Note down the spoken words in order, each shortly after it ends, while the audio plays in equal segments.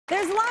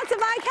There's lots of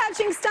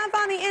eye-catching stuff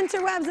on the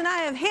interwebs, and I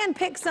have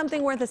handpicked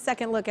something worth a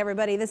second look,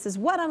 everybody. This is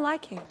what I'm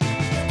liking.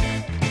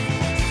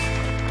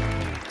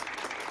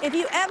 If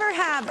you ever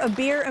have a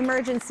beer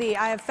emergency,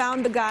 I have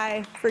found the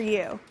guy for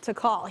you to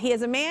call. He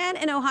is a man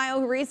in Ohio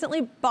who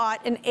recently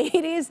bought an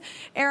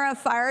 80s-era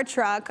fire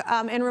truck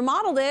and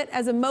remodeled it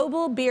as a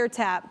mobile beer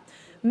tap.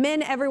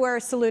 Men everywhere are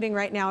saluting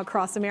right now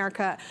across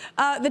America.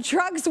 The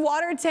truck's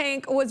water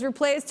tank was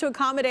replaced to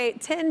accommodate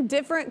 10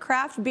 different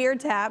craft beer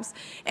taps,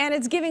 and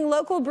it's giving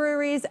local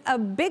breweries a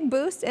big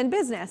boost in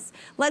business.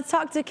 Let's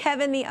talk to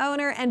Kevin, the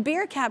owner and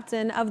beer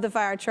captain of the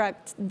fire truck,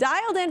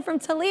 dialed in from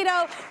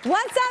Toledo.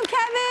 What's up,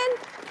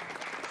 Kevin?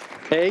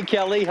 Hey,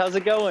 Kelly, how's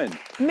it going?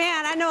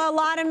 Man, I know a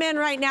lot of men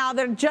right now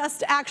that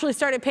just actually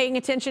started paying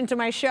attention to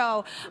my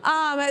show.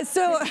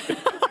 So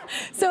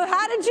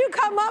how did you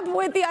come up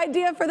with the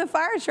idea for the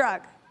fire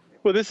truck?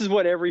 Well, this is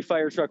what every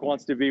fire truck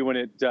wants to be when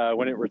it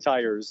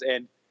retires.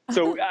 And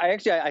so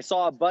I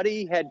saw a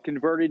buddy had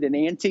converted an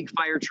antique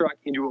fire truck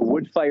into a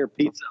wood fire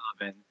pizza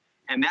oven,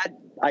 and that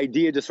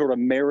idea just sort of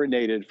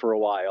marinated for a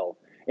while.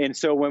 And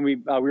so when we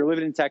were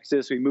living in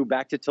Texas, we moved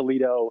back to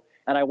Toledo,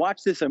 and I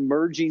watched this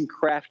emerging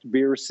craft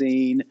beer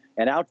scene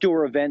and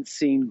outdoor event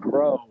scene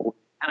grow.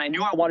 And I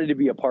knew I wanted to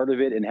be a part of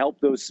it and help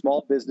those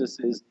small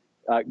businesses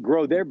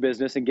grow their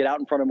business and get out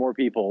in front of more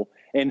people.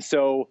 And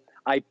so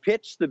I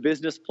pitched the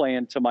business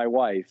plan to my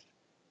wife,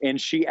 and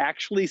she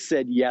actually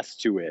said yes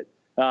to it.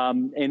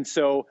 And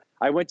so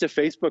I went to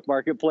Facebook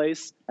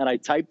Marketplace, and I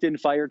typed in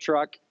fire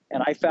truck,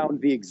 and I found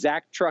the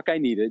exact truck I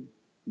needed,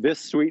 this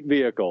sweet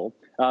vehicle,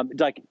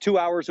 like 2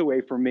 hours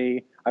away from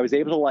me. I was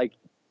able to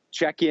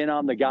check in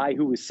on the guy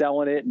who was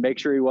selling it and make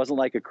sure he wasn't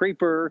like a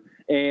creeper.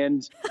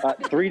 And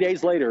 3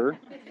 days later,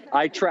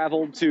 I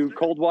traveled to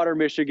Coldwater,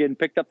 Michigan,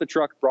 picked up the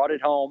truck, brought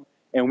it home,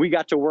 and we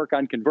got to work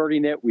on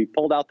converting it. We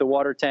pulled out the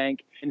water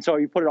tank. And so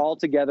you put it all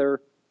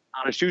together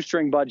on a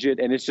shoestring budget,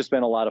 and it's just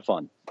been a lot of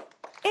fun.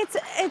 It's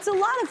a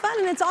lot of fun,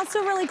 and it's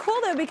also really cool,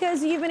 though,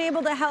 because you've been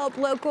able to help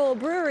local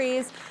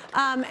breweries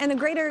and the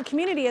greater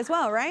community as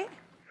well, right?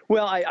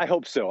 Well, I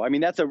hope so. I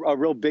mean, that's a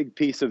real big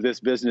piece of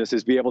this business,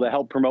 is be able to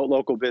help promote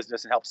local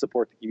business and help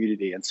support the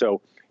community. And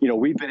so,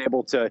 we've been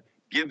able to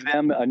give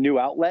them a new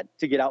outlet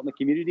to get out in the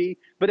community,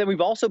 but then we've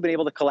also been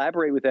able to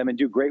collaborate with them and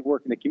do great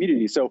work in the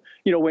community. So,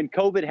 when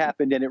COVID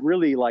happened and it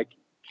really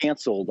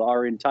canceled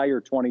our entire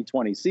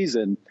 2020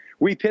 season,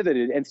 we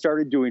pivoted and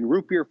started doing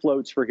root beer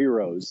floats for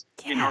heroes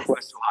in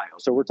Northwest Ohio.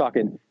 So we're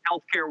talking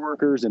healthcare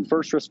workers and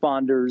first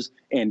responders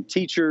and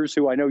teachers,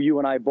 who I know you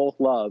and I both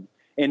love.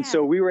 And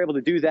so we were able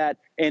to do that.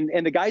 And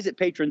the guys at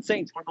Patron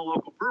Saints, one of the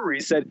local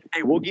breweries, said,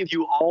 hey, we'll give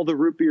you all the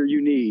root beer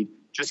you need.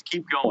 Just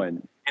keep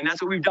going. And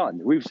that's what we've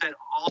done. We've spent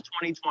all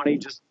 2020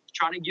 just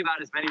trying to give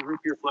out as many root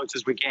beer floats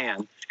as we can.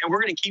 And we're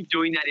going to keep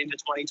doing that into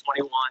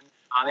 2021.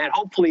 And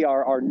hopefully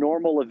our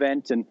normal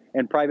event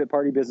and private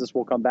party business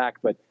will come back.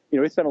 But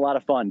it's been a lot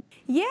of fun.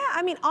 Yeah,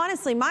 I mean,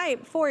 honestly, my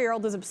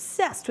 4-year-old is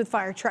obsessed with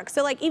fire trucks.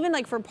 So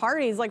even for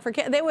parties, for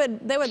kids, they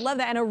would love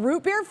that. And a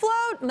root beer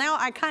float. Now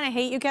I kind of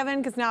hate you,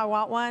 Kevin, because now I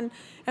want one.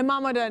 And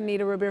Mama doesn't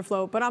need a root beer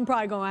float, but I'm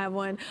probably gonna have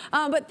one.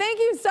 But thank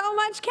you so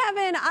much,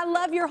 Kevin. I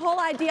love your whole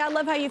idea. I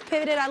love how you've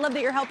pivoted. I love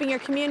that you're helping your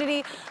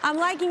community. I'm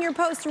liking your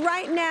post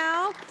right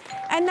now.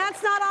 And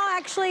that's not all,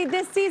 actually.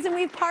 This season,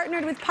 we've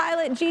partnered with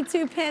Pilot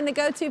G2 Pin, the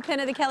go-to pin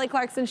of the Kelly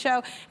Clarkson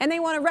Show, and they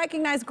want to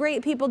recognize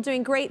great people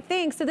doing great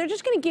things. So they're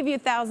just going to give you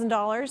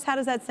 $1,000. How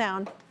does that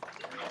sound?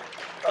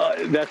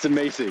 That's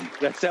amazing.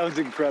 That sounds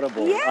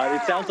incredible. Yeah.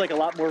 It sounds like a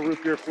lot more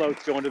root beer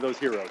floats going to those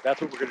heroes. That's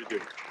what we're going to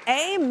do.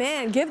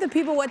 Amen. Give the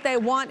people what they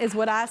want is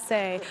what I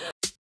say.